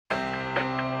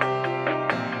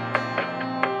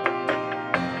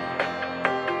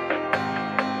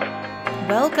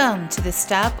Welcome to the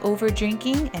Stop Over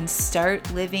Drinking and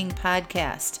Start Living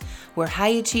podcast, where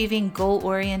high-achieving,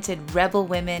 goal-oriented rebel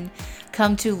women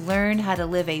come to learn how to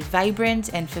live a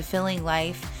vibrant and fulfilling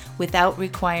life without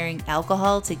requiring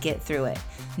alcohol to get through it.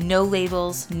 No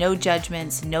labels, no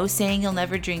judgments, no saying you'll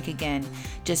never drink again.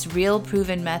 Just real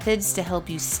proven methods to help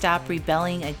you stop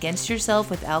rebelling against yourself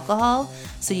with alcohol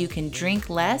so you can drink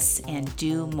less and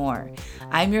do more.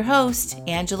 I'm your host,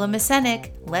 Angela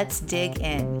Masenik. Let's dig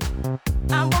in.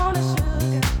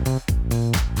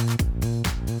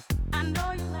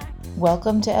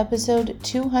 Welcome to episode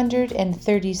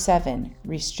 237,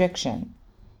 Restriction.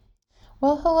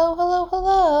 Well,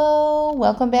 hello.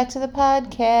 Welcome back to the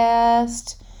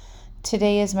podcast.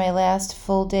 Today is my last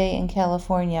full day in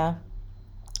California.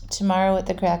 Tomorrow at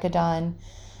the crack of dawn,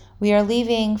 we are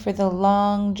leaving for the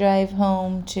long drive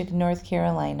home to North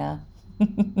Carolina.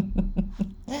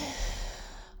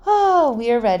 Oh,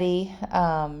 we are ready.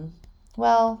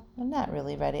 Well, I'm not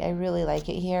really ready. I really like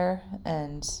it here,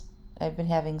 and I've been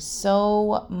having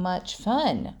so much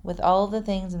fun with all the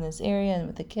things in this area and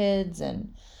with the kids,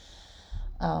 and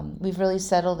we've really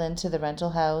settled into the rental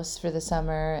house for the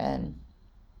summer, and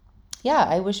yeah,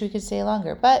 I wish we could stay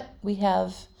longer, but we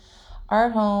have our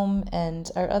home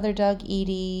and our other dog,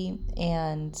 Edie,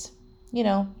 and,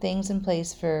 things in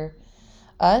place for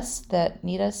us that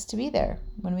need us to be there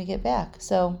when we get back.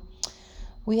 So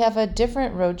we have a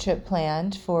different road trip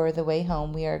planned for the way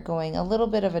home. We are going a little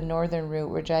bit of a northern route.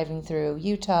 We're driving through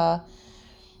Utah,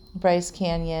 Bryce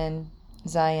Canyon,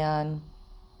 Zion.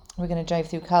 We're going to drive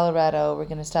through Colorado. We're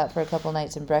going to stop for a couple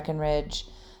nights in Breckenridge.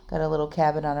 Got a little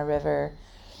cabin on a river.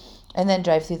 And then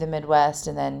drive through the Midwest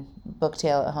and then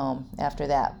booktail at home after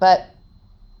that. But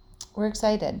we're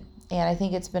excited. And I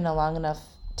think it's been a long enough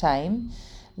time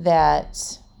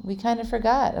that we kind of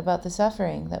forgot about the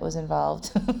suffering that was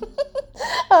involved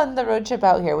on the road trip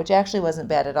out here, which actually wasn't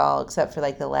bad at all, except for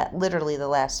literally the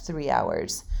last 3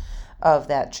 hours of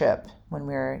that trip when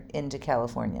we were into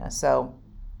California. So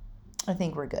I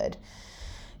think we're good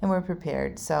and we're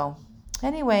prepared. So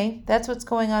anyway, that's what's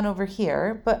going on over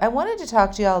here. But I wanted to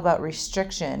talk to you all about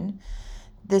restriction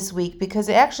this week because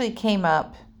it actually came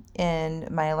up in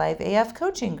my Live AF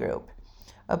coaching group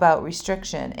about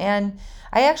restriction. And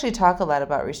I actually talk a lot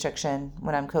about restriction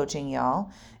when I'm coaching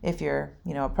y'all, if you're,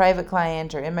 a private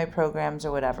client or in my programs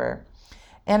or whatever.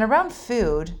 And around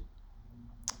food,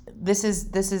 this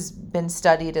has been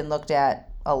studied and looked at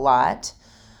a lot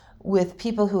with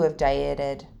people who have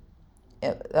dieted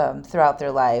throughout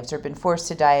their lives or been forced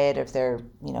to diet, if they're,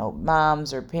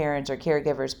 moms or parents or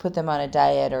caregivers put them on a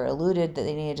diet or alluded that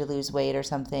they needed to lose weight or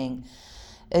something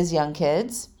as young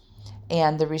kids,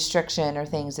 and the restriction or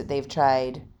things that they've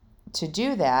tried to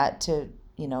do that to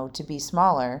be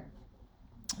smaller,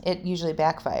 it usually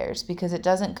backfires because it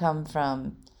doesn't come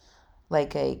from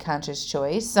like a conscious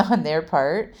choice on their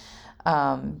part,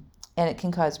 and it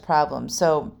can cause problems.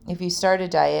 So if you start a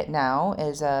diet now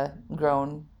as a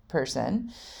grown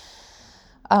person,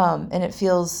 and it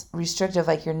feels restrictive,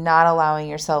 like you're not allowing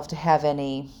yourself to have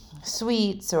any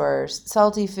sweets or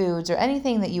salty foods or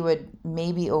anything that you would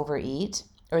maybe overeat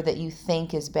or that you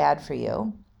think is bad for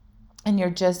you, and you're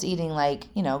just eating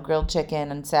grilled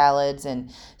chicken and salads and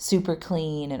super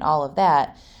clean and all of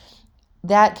that,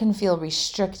 that can feel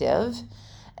restrictive.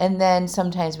 And then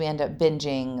sometimes we end up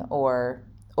binging or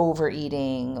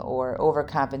overeating or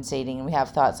overcompensating, and we have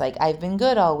thoughts like, I've been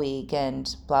good all week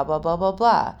and blah, blah, blah, blah,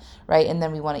 blah, right? And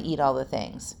then we want to eat all the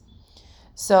things.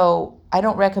 So I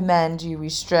don't recommend you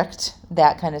restrict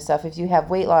that kind of stuff. If you have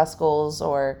weight loss goals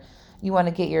or you want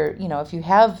to get your, if you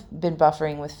have been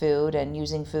buffering with food and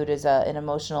using food as an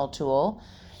emotional tool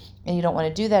and you don't want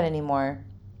to do that anymore,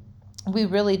 we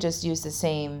really just use the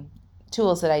same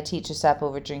tools that I teach to stop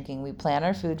over drinking. We plan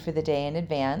our food for the day in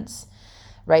advance,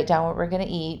 write down what we're going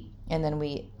to eat, and then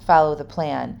we follow the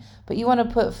plan. But you want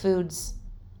to put foods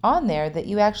on there that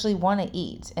you actually want to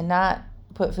eat and not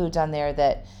put foods on there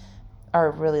that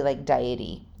are really like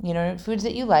diety. Foods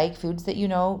that you like, foods that you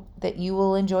know that you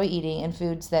will enjoy eating, and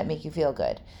foods that make you feel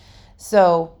good.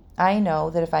 So I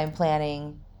know that if I'm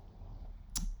planning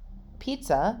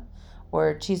pizza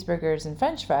or cheeseburgers and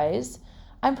French fries,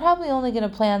 I'm probably only going to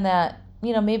plan that,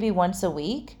 maybe once a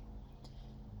week,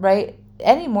 right?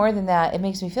 Any more than that, it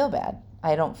makes me feel bad.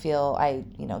 I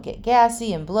get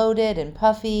gassy and bloated and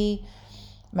puffy.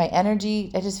 My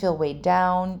energy, I just feel weighed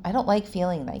down. I don't like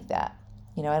feeling like that.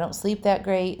 I don't sleep that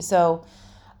great. So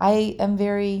I am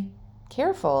very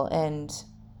careful and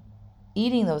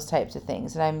eating those types of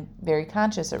things, and I'm very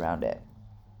conscious around it.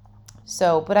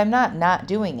 So, but I'm not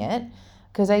doing it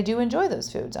because I do enjoy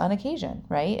those foods on occasion,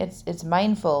 right? It's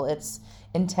mindful, it's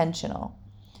intentional.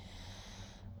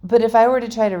 But if I were to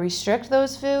try to restrict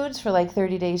those foods for like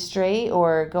 30 days straight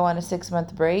or go on a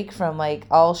 6-month break from like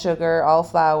all sugar, all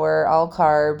flour, all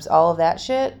carbs, all of that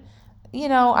shit,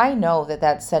 I know that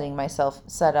that's setting myself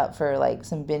set up for like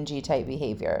some bingey type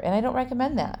behavior. And I don't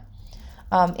recommend that.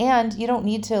 And you don't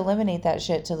need to eliminate that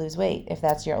shit to lose weight if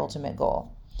that's your ultimate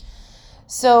goal.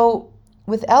 So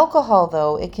with alcohol,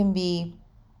 though, it can be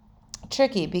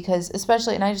tricky because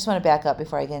especially, and I just want to back up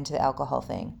before I get into the alcohol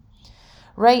thing.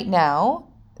 Right now,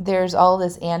 there's all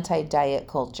this anti-diet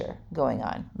culture going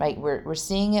on, right? We're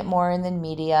seeing it more in the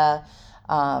media.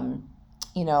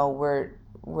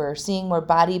 We're seeing more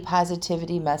body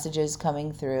positivity messages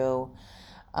coming through.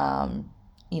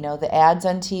 The ads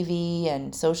on TV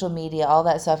and social media, all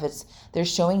that stuff. They're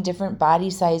showing different body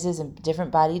sizes and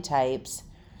different body types,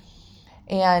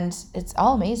 and it's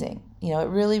all amazing. It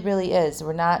really, really is.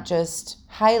 We're not just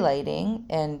highlighting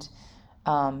and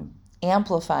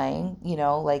amplifying,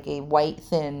 like a white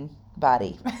thin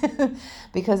body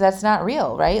because that's not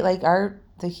real, right? Like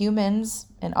the humans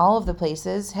in all of the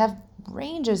places have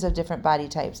ranges of different body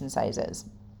types and sizes.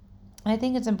 And I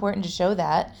think it's important to show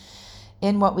that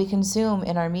in what we consume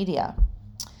in our media.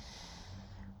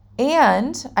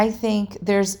 And I think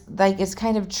there's it's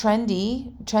kind of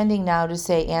trending now to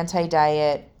say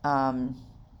anti-diet,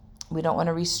 we don't want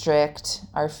to restrict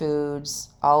our foods,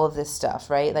 all of this stuff,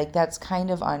 right? Like that's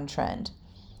kind of on trend.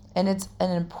 And it's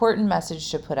an important message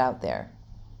to put out there.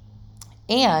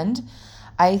 And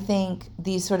I think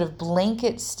these sort of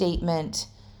blanket statement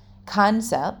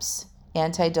concepts,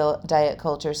 anti-diet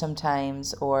culture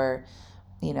sometimes, or,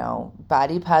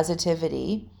 body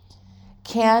positivity,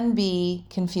 can be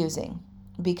confusing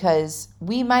because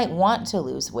we might want to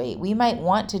lose weight. We might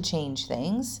want to change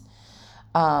things.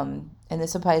 And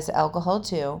this applies to alcohol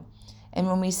too. And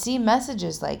when we see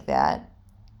messages like that,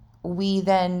 we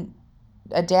then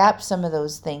adapt some of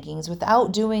those thinkings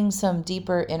without doing some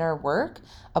deeper inner work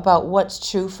about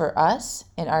what's true for us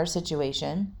in our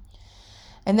situation.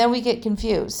 And then we get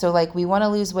confused. So like we want to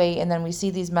lose weight and then we see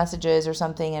these messages or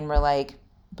something and we're like,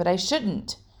 but I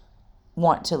shouldn't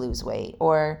want to lose weight,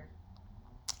 or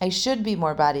I should be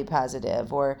more body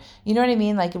positive, or you know what I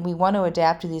mean? Like, and we want to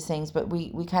adapt to these things, but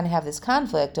we kind of have this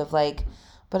conflict of like,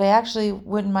 but I actually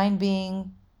wouldn't mind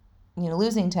being,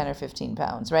 losing 10 or 15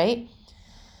 pounds, right?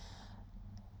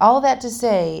 All that to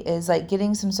say is like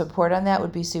getting some support on that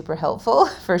would be super helpful.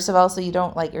 First of all, so you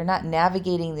don't you're not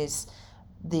navigating this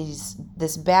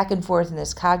back and forth and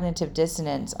this cognitive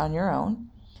dissonance on your own.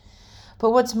 But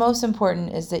what's most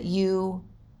important is that you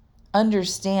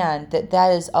understand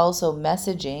that is also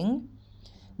messaging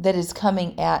that is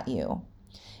coming at you.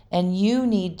 And you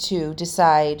need to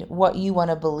decide what you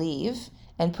want to believe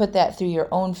and put that through your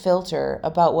own filter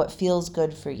about what feels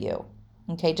good for you.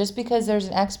 Okay, just because there's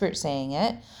an expert saying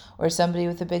it, or somebody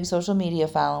with a big social media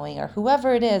following, or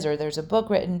whoever it is, or there's a book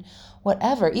written,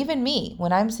 whatever, even me,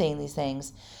 when I'm saying these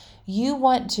things, you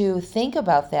want to think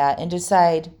about that and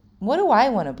decide, what do I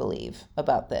want to believe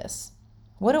about this?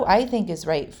 What do I think is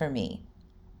right for me?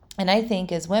 And I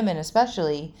think as women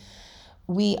especially,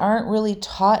 we aren't really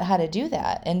taught how to do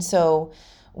that. And so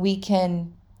we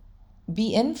can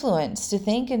be influenced to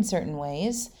think in certain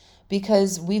ways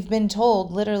because we've been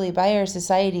told literally by our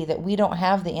society that we don't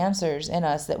have the answers in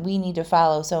us, that we need to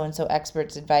follow so-and-so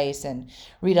expert's advice and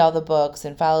read all the books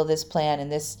and follow this plan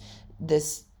and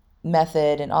this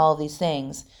method and all of these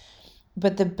things.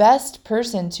 But the best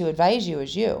person to advise you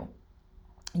is you.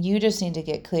 You just need to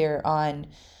get clear on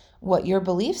what your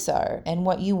beliefs are and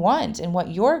what you want and what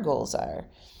your goals are.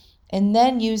 And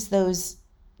then use those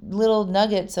little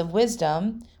nuggets of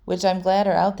wisdom, which I'm glad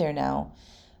are out there now,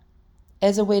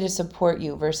 as a way to support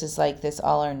you versus like this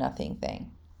all or nothing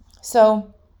thing.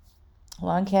 So,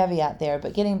 long caveat there,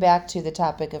 but getting back to the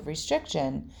topic of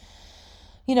restriction,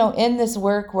 in this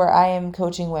work where I am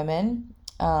coaching women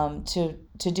to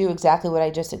do exactly what I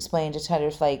just explained, to kind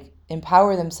of like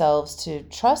empower themselves to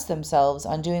trust themselves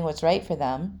on doing what's right for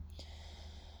them,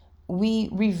 we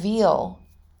reveal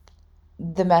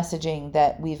the messaging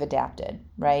that we've adapted,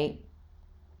 right?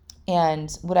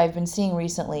 And what I've been seeing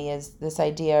recently is this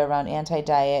idea around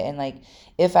anti-diet and like,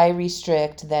 if I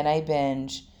restrict, then I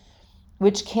binge,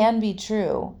 which can be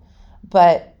true,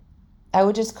 but I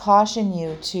would just caution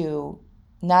you to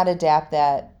not adapt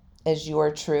that as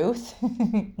your truth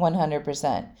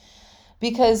 100%.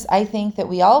 Because I think that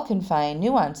we all can find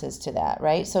nuances to that,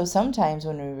 right? So sometimes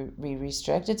when we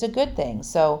restrict, it's a good thing.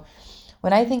 So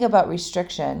when I think about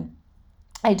restriction,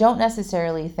 I don't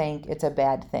necessarily think it's a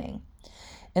bad thing,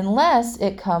 unless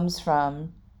it comes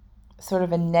from sort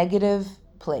of a negative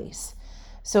place.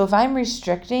 So if I'm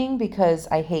restricting because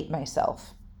I hate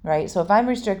myself, right? So if I'm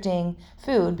restricting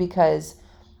food because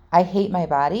I hate my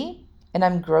body and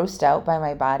I'm grossed out by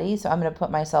my body, so I'm going to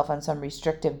put myself on some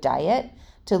restrictive diet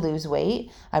to lose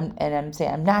weight. I'm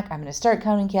saying I'm going to start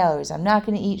counting calories. I'm not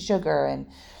going to eat sugar, and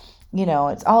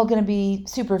it's all going to be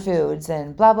superfoods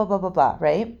and blah blah blah blah blah,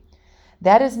 right?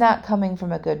 That is not coming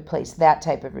from a good place, that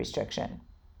type of restriction.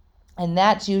 And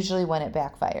that's usually when it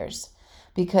backfires,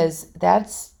 because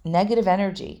that's negative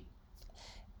energy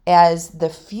as the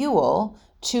fuel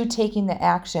to taking the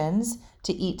actions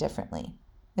to eat differently.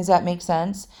 Does that make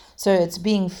sense? So it's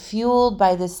being fueled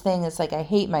by this thing. It's like, I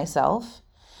hate myself,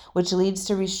 which leads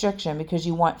to restriction because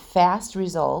you want fast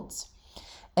results.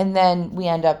 And then we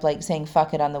end up like saying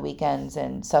fuck it on the weekends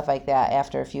and stuff like that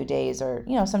after a few days, or,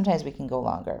 sometimes we can go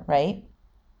longer, right?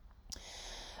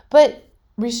 But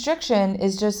restriction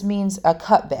just means a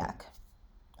cutback.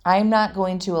 I'm not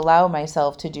going to allow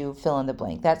myself to do fill in the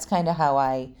blank. That's kind of how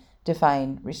I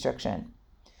define restriction.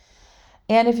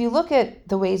 And if you look at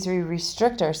the ways we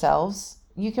restrict ourselves,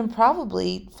 you can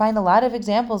probably find a lot of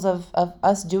examples of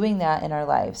us doing that in our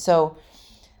lives. So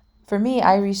for me,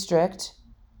 I restrict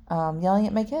yelling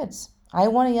at my kids. I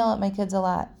want to yell at my kids a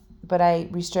lot, but I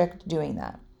restrict doing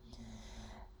that.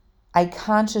 I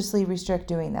consciously restrict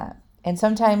doing that. And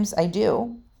sometimes I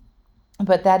do,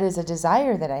 but that is a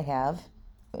desire that I have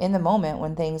in the moment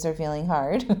when things are feeling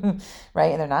hard,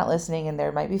 right? And they're not listening and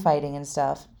there might be fighting and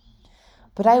stuff.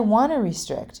 But I want to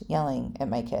restrict yelling at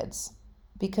my kids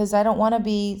because I don't want to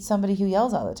be somebody who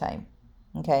yells all the time,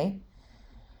 okay?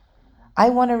 I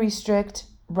want to restrict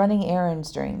running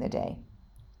errands during the day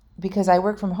because I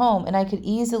work from home and I could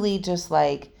easily just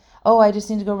like, oh, I just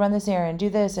need to go run this errand, do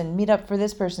this, and meet up for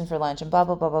this person for lunch and blah,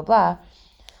 blah, blah, blah, blah.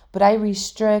 But I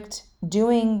restrict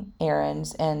doing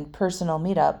errands and personal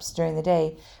meetups during the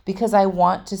day because I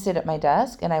want to sit at my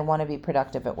desk and I want to be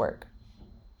productive at work.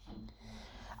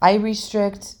 I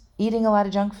restrict eating a lot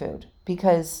of junk food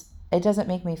because it doesn't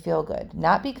make me feel good.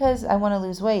 Not because I want to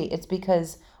lose weight. It's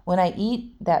because when I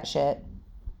eat that shit,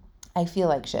 I feel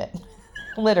like shit,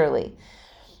 literally.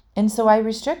 And so I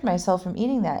restrict myself from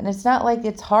eating that. And it's not like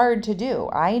it's hard to do.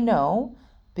 I know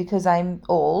because I'm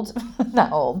old,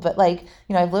 not old, but like,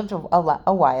 I've lived a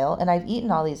while and I've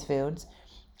eaten all these foods.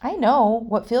 I know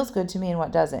what feels good to me and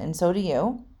what doesn't. And so do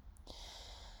you.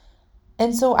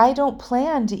 And so I don't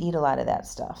plan to eat a lot of that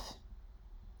stuff,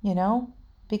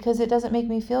 because it doesn't make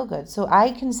me feel good. So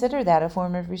I consider that a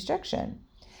form of restriction.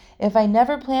 If I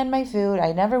never planned my food,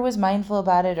 I never was mindful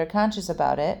about it or conscious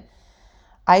about it,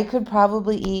 I could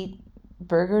probably eat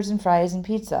burgers and fries and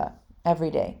pizza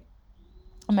every day.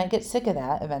 I might get sick of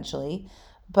that eventually,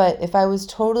 but if I was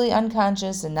totally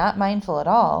unconscious and not mindful at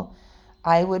all,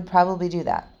 I would probably do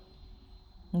that.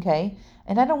 Okay?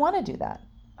 And I don't want to do that.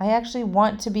 I actually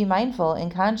want to be mindful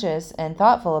and conscious and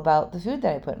thoughtful about the food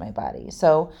that I put in my body.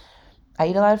 So I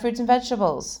eat a lot of fruits and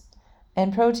vegetables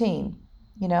and protein,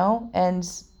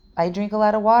 and I drink a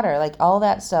lot of water, like all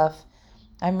that stuff.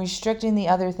 I'm restricting the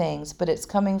other things, but it's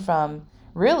coming from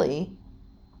really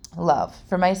love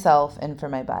for myself and for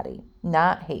my body,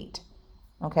 not hate.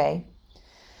 Okay?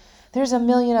 There's a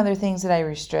million other things that I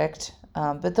restrict,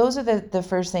 but those are the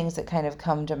first things that kind of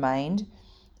come to mind.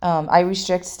 I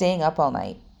restrict staying up all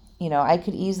night. I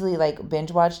could easily like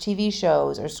binge watch TV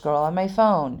shows or scroll on my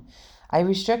phone. I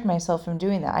restrict myself from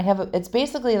doing that. It's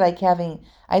basically like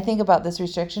I think about this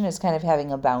restriction as kind of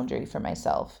having a boundary for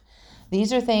myself.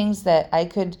 These are things that I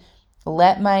could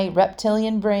let my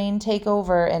reptilian brain take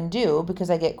over and do because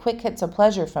I get quick hits of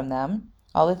pleasure from them.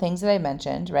 All the things that I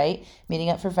mentioned, right? Meeting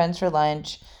up for friends for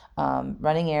lunch,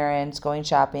 running errands, going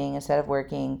shopping instead of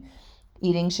working,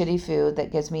 eating shitty food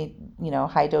that gives me,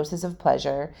 high doses of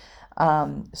pleasure,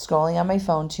 scrolling on my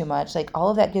phone too much. Like all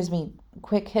of that gives me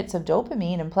quick hits of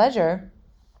dopamine and pleasure.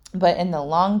 But in the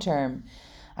long term,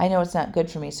 I know it's not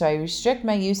good for me. So I restrict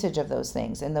my usage of those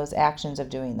things and those actions of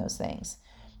doing those things.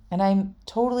 And I'm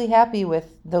totally happy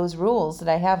with those rules that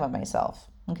I have on myself.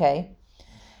 Okay.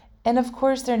 And of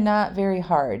course, they're not very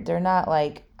hard. They're not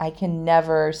like I can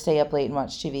never stay up late and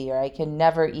watch TV, or I can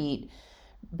never eat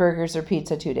burgers or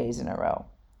pizza 2 days in a row.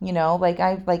 It's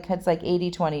like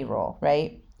 80-20 rule,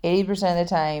 right? 80% of the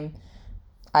time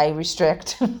I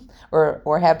restrict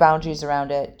or have boundaries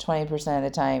around it. 20% of the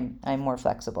time I'm more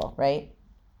flexible, right?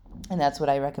 And that's what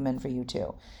I recommend for you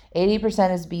too.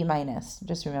 80% is B minus.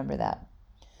 Just remember that.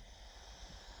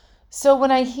 So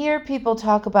when I hear people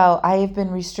talk about I have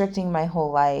been restricting my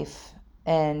whole life,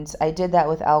 and I did that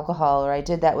with alcohol, or I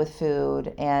did that with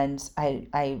food, and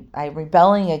I'm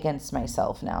rebelling against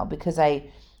myself now because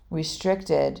I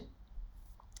restricted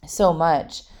so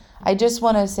much, I just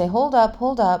want to say, hold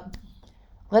up.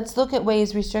 Let's look at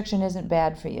ways restriction isn't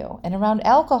bad for you. And around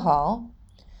alcohol,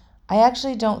 I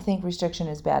actually don't think restriction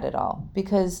is bad at all,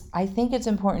 because I think it's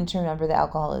important to remember that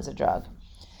alcohol is a drug.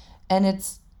 And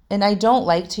I don't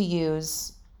like to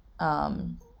use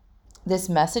this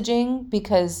messaging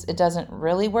because it doesn't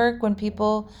really work when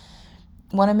people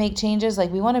want to make changes. Like,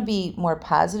 we want to be more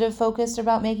positive focused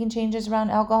about making changes around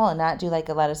alcohol and not do like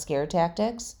a lot of scare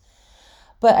tactics.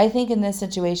 But I think in this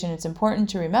situation, it's important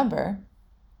to remember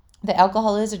that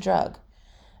alcohol is a drug,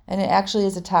 and it actually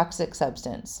is a toxic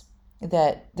substance.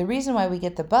 That the reason why we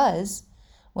get the buzz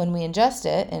when we ingest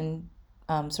it in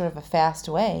sort of a fast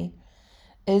way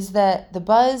is that the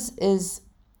buzz is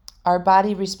our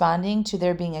body responding to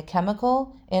there being a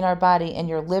chemical in our body, and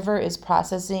your liver is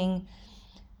processing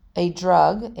a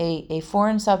drug, a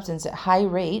foreign substance at high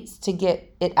rates to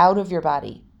get it out of your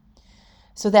body.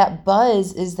 So that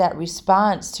buzz is that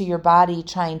response to your body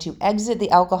trying to exit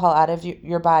the alcohol out of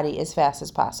your body as fast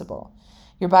as possible.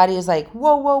 Your body is like,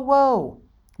 whoa, whoa, whoa,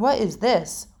 what is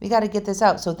this? We got to get this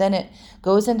out. So then it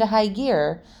goes into high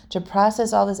gear to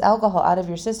process all this alcohol out of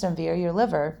your system via your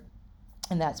liver.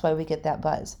 And that's why we get that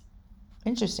buzz.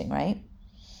 Interesting, right?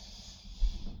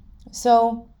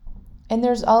 So, and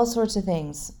there's all sorts of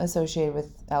things associated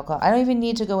with alcohol. I don't even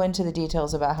need to go into the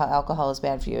details about how alcohol is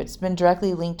bad for you. It's been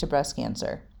directly linked to breast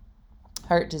cancer,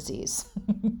 heart disease.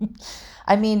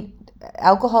 I mean,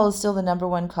 alcohol is still the number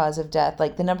one cause of death,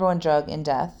 like the number one drug in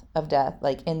death,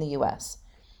 like in the US.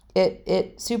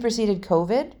 It superseded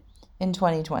COVID in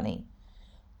 2020.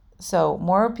 So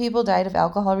more people died of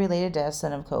alcohol-related deaths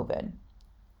than of COVID.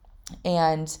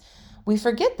 And we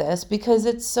forget this because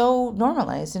it's so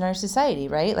normalized in our society,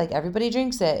 right? Like, everybody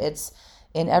drinks it. It's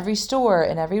in every store,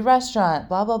 in every restaurant,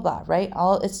 blah, blah, blah, right?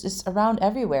 It's just around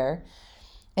everywhere.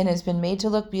 And it's been made to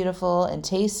look beautiful and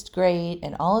taste great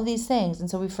and all of these things. And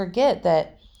so we forget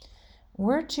that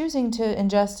we're choosing to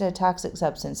ingest a toxic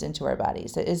substance into our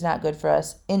bodies that is not good for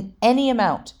us in any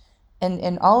amount. And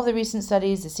in all of the recent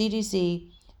studies, the CDC,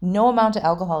 no amount of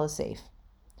alcohol is safe.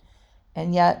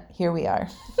 And yet, here we are,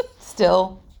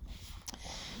 still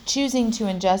choosing to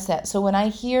ingest that. So when I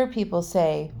hear people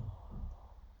say,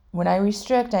 when I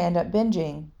restrict, I end up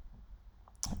binging,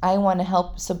 I want to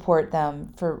help support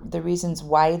them for the reasons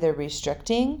why they're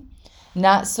restricting,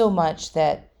 not so much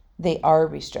that they are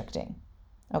restricting.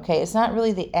 Okay, it's not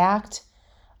really the act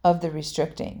of the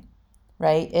restricting,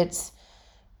 right? It's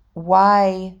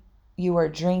why you are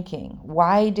drinking.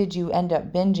 Why did you end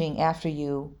up binging after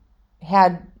you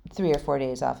had 3 or 4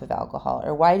 days off of alcohol?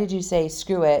 Or why did you say,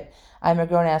 screw it, I'm a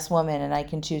grown-ass woman and I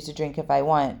can choose to drink if I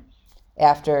want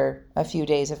after a few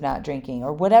days of not drinking?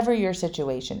 Or whatever your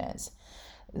situation is.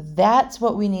 That's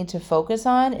what we need to focus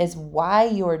on, is why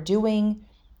you're doing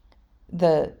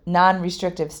the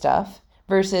non-restrictive stuff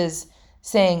versus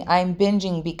saying, I'm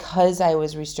binging because I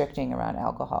was restricting around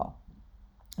alcohol,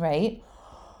 right?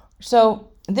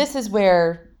 So this is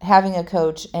where having a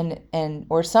coach and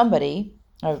or somebody,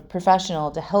 a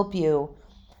professional, to help you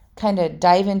kind of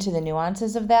dive into the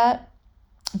nuances of that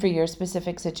for your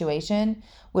specific situation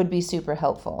would be super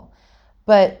helpful.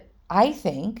 But I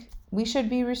think we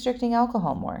should be restricting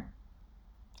alcohol more.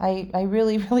 I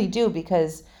really, really do,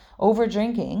 because over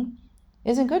drinking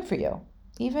isn't good for you.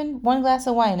 Even one glass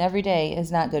of wine every day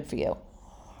is not good for you.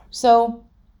 So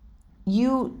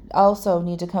you also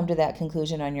need to come to that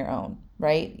conclusion on your own,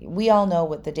 right? We all know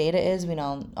what the data is. We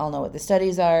all know what the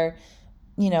studies are,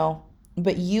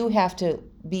 but you have to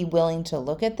be willing to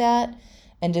look at that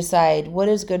and decide what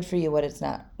is good for you, what is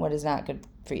not good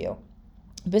for you.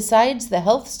 Besides the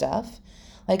health stuff,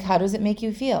 like, how does it make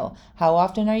you feel? How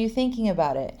often are you thinking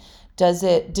about it? Does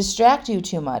it distract you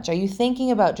too much? Are you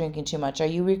thinking about drinking too much? Are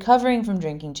you recovering from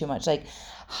drinking too much? Like,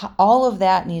 all of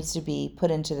that needs to be put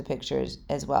into the pictures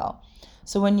as well.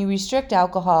 So when you restrict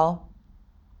alcohol,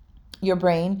 your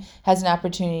brain has an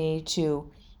opportunity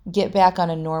to get back on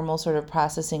a normal sort of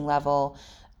processing level,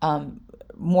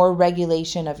 more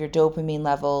regulation of your dopamine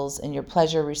levels and your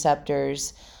pleasure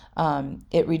receptors.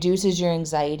 It reduces your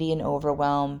anxiety and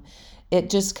overwhelm. It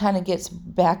just kind of gets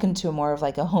back into more of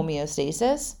like a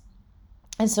homeostasis.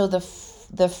 And so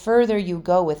the further you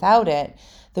go without it,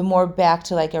 the more back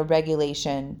to like a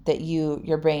regulation that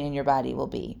your brain and your body will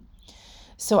be.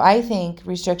 So I think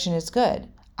restriction is good.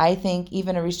 I think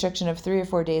even a restriction of 3 or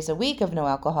 4 days a week of no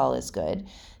alcohol is good,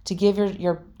 to give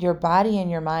your body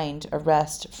and your mind a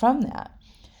rest from that.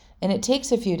 And it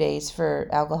takes a few days for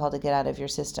alcohol to get out of your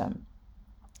system.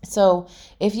 So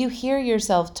if you hear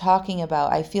yourself talking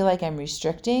about, I feel like I'm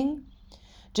restricting,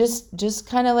 just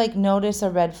kind of like notice a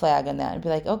red flag on that and be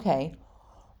like, okay,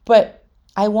 but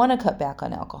I want to cut back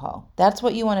on alcohol. That's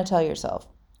what you want to tell yourself.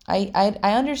 I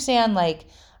understand, like,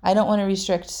 I don't want to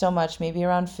restrict so much, maybe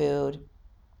around food.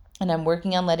 and I'm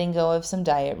working on letting go of some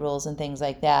diet rules and things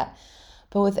like that.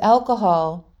 But with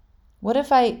alcohol, what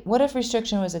if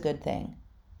restriction was a good thing?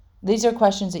 These are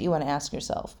questions that you want to ask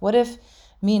yourself. What if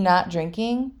me not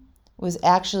drinking was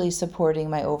actually supporting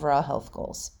my overall health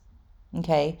goals?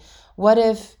 Okay? What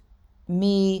if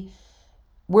me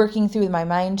working through my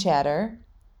mind chatter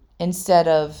instead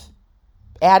of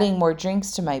adding more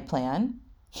drinks to my plan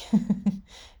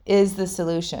is the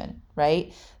solution,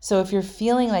 right? So if you're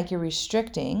feeling like you're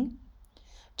restricting,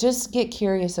 just get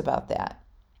curious about that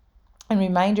and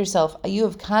remind yourself you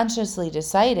have consciously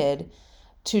decided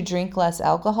to drink less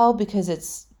alcohol because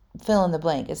it's fill in the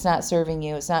blank. It's not serving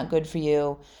you. It's not good for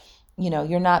you.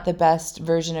 You're not the best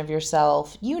version of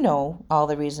yourself. You know all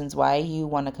the reasons why you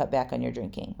want to cut back on your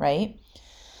drinking, right?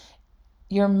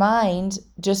 Your mind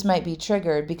just might be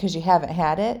triggered because you haven't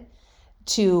had it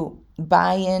to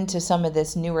buy into some of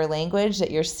this newer language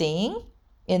that you're seeing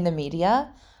in the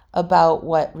media about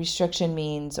what restriction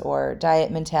means or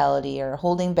diet mentality or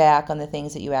holding back on the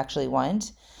things that you actually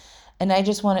want. And I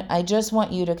just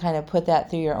want you to kind of put that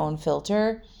through your own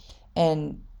filter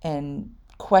and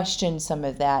question some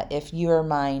of that if your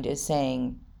mind is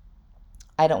saying,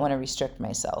 I don't want to restrict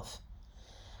myself.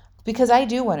 Because I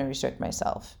do want to restrict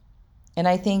myself. And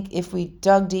I think if we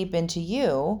dug deep into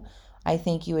you, I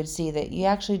think you would see that you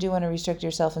actually do want to restrict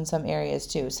yourself in some areas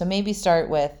too. So maybe start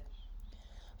with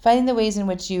finding the ways in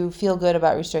which you feel good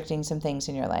about restricting some things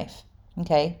in your life.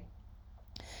 Okay?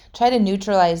 Try to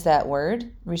neutralize that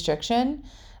word, restriction,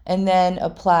 and then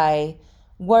apply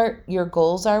what your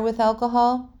goals are with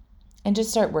alcohol and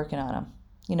just start working on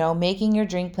them. Making your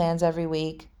drink plans every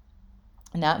week,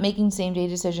 not making same-day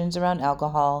decisions around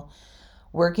alcohol,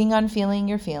 working on feeling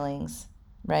your feelings,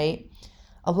 right?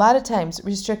 A lot of times,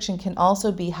 restriction can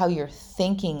also be how you're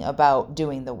thinking about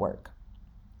doing the work.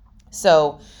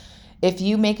 So if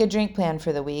you make a drink plan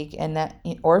for the week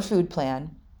or food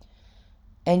plan,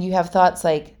 and you have thoughts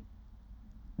like,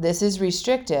 this is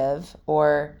restrictive,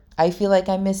 or I feel like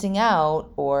I'm missing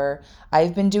out, or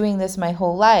I've been doing this my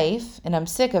whole life and I'm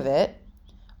sick of it,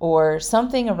 or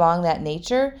something along that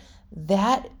nature,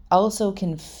 that also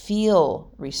can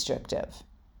feel restrictive,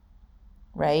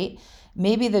 right?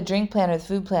 Maybe the drink plan or the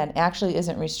food plan actually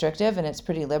isn't restrictive and it's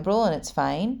pretty liberal and it's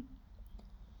fine.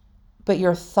 But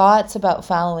your thoughts about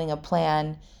following a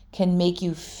plan can make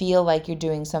you feel like you're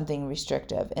doing something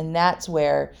restrictive. And that's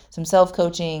where some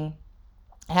self-coaching,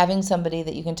 having somebody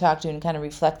that you can talk to and kind of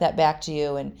reflect that back to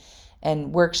you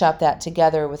and workshop that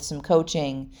together with some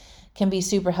coaching can be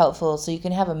super helpful, so you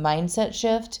can have a mindset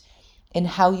shift in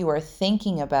how you are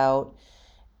thinking about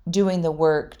doing the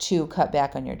work to cut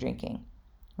back on your drinking,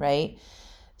 right?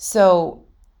 So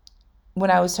when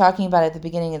I was talking about at the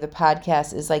beginning of the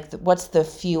podcast is like, what's the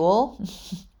fuel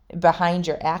behind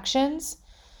your actions?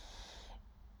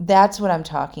 That's what I'm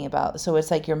talking about. So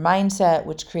it's like your mindset,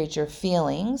 which creates your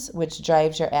feelings, which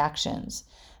drives your actions.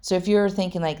 So if you're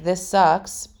thinking like, this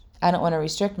sucks, I don't want to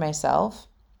restrict myself,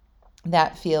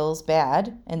 that feels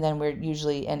bad. And then we're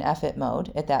usually in F-it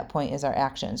mode at that point is our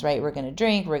actions, right? We're going to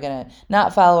drink, we're going to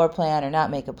not follow our plan or not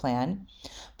make a plan.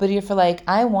 But if you're like,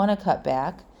 I want to cut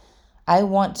back, I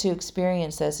want to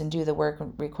experience this and do the work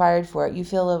required for it, you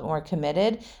feel a little more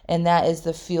committed, and that is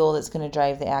the fuel that's going to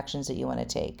drive the actions that you want to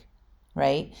take,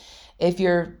 right? If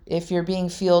you're being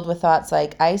fueled with thoughts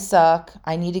like, I suck,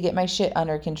 I need to get my shit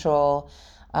under control,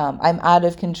 I'm out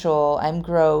of control, I'm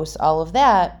gross, all of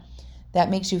that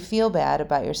makes you feel bad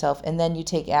about yourself, and then you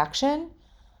take action,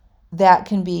 that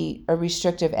can be a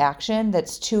restrictive action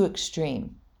that's too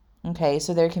extreme. Okay,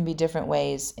 so there can be different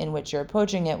ways in which you're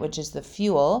approaching it, which is the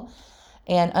fuel,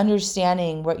 and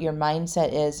understanding what your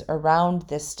mindset is around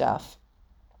this stuff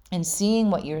and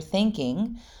seeing what you're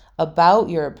thinking about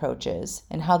your approaches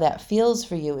and how that feels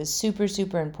for you is super,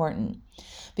 super important,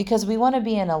 because we want to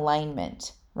be in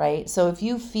alignment, right? So if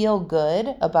you feel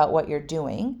good about what you're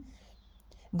doing,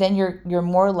 then you're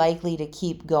more likely to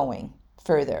keep going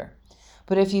further.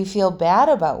 But if you feel bad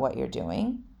about what you're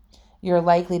doing, you're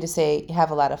likely to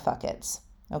have a lot of fuck-its.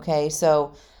 Okay,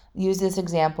 so use this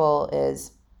example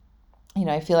is,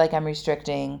 I feel like I'm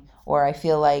restricting, or I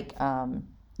feel like,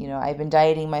 I've been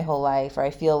dieting my whole life, or I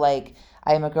feel like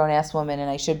I'm a grown-ass woman and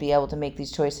I should be able to make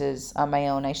these choices on my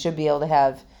own. I should be able to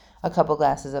have a couple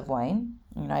glasses of wine.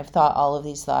 I've thought all of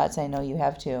these thoughts. I know you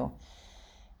have too,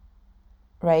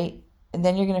 right? And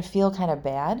then you're going to feel kind of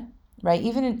bad, right?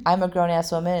 Even I'm a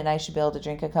grown-ass woman and I should be able to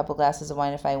drink a couple glasses of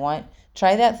wine if I want.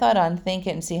 Try that thought on, think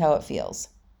it, and see how it feels.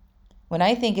 When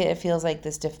I think it, it feels like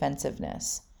this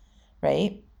defensiveness,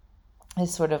 right?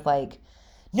 It's sort of like,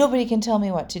 nobody can tell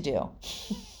me what to do,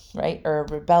 right? Or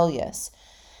rebellious.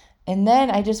 And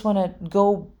then I just want to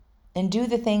go and do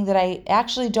the thing that I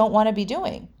actually don't want to be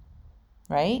doing,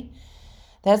 right?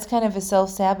 That's kind of a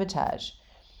self-sabotage.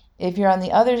 If you're on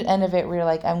the other end of it where you're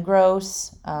like, I'm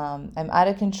gross, I'm out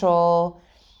of control,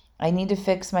 I need to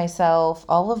fix myself,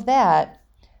 all of that,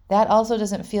 that also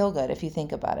doesn't feel good if you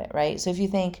think about it, right? So if you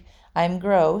think I'm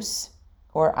gross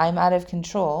or I'm out of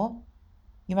control,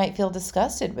 you might feel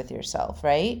disgusted with yourself,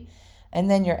 right? And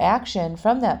then your action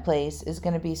from that place is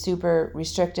going to be super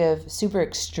restrictive, super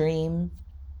extreme.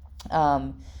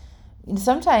 And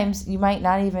sometimes you might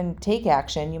not even take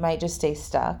action, you might just stay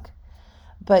stuck.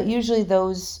 But usually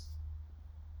those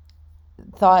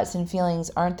thoughts and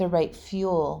feelings aren't the right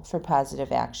fuel for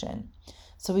positive action.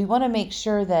 So we want to make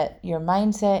sure that your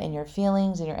mindset and your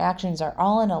feelings and your actions are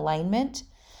all in alignment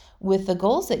with the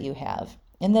goals that you have,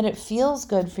 and that it feels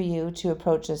good for you to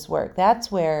approach this work.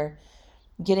 That's where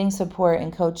getting support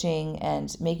and coaching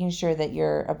and making sure that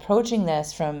you're approaching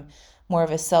this from more of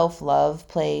a self-love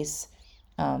place,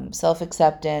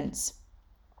 self-acceptance,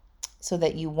 so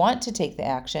that you want to take the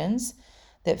actions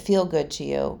that feel good to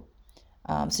you,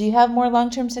 so you have more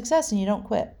long-term success and you don't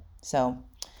quit. So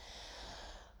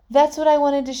that's what I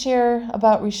wanted to share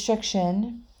about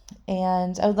restriction,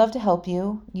 and I would love to help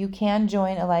you. You can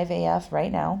join Alive AF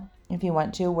right now if you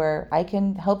want to, where I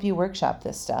can help you workshop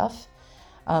this stuff.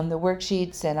 The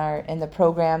worksheets and the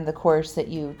program, the course that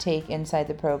you take inside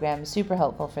the program is super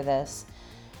helpful for this.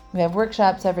 We have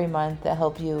workshops every month that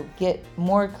help you get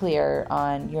more clear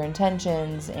on your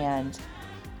intentions and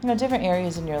different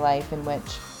areas in your life in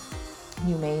which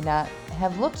you may not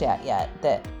have looked at yet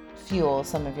that fuel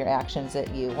some of your actions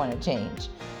that you want to change.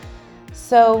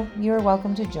 So you're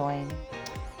welcome to join.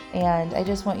 And I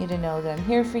just want you to know that I'm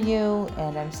here for you,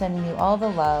 and I'm sending you all the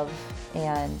love.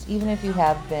 And even if you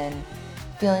have been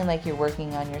feeling like you're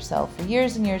working on yourself for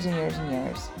years and years and years and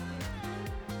years,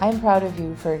 I'm proud of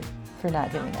you for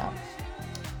not giving up.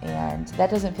 And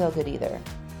that doesn't feel good either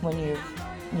when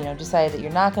you've decided that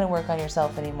you're not going to work on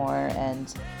yourself anymore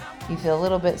and you feel a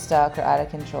little bit stuck or out of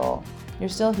control. You're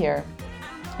still here.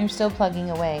 You're still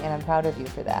plugging away, and I'm proud of you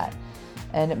for that.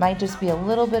 And it might just be a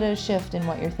little bit of a shift in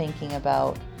what you're thinking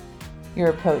about your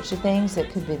approach to things that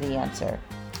could be the answer.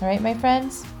 All right, my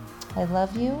friends, I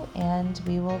love you, and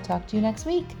we will talk to you next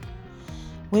week.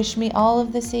 Wish me all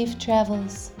of the safe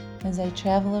travels as I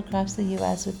travel across the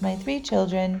U.S. with my 3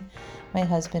 children, my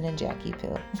husband, and Jackie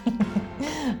Poo.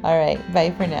 All right,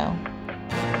 bye for now.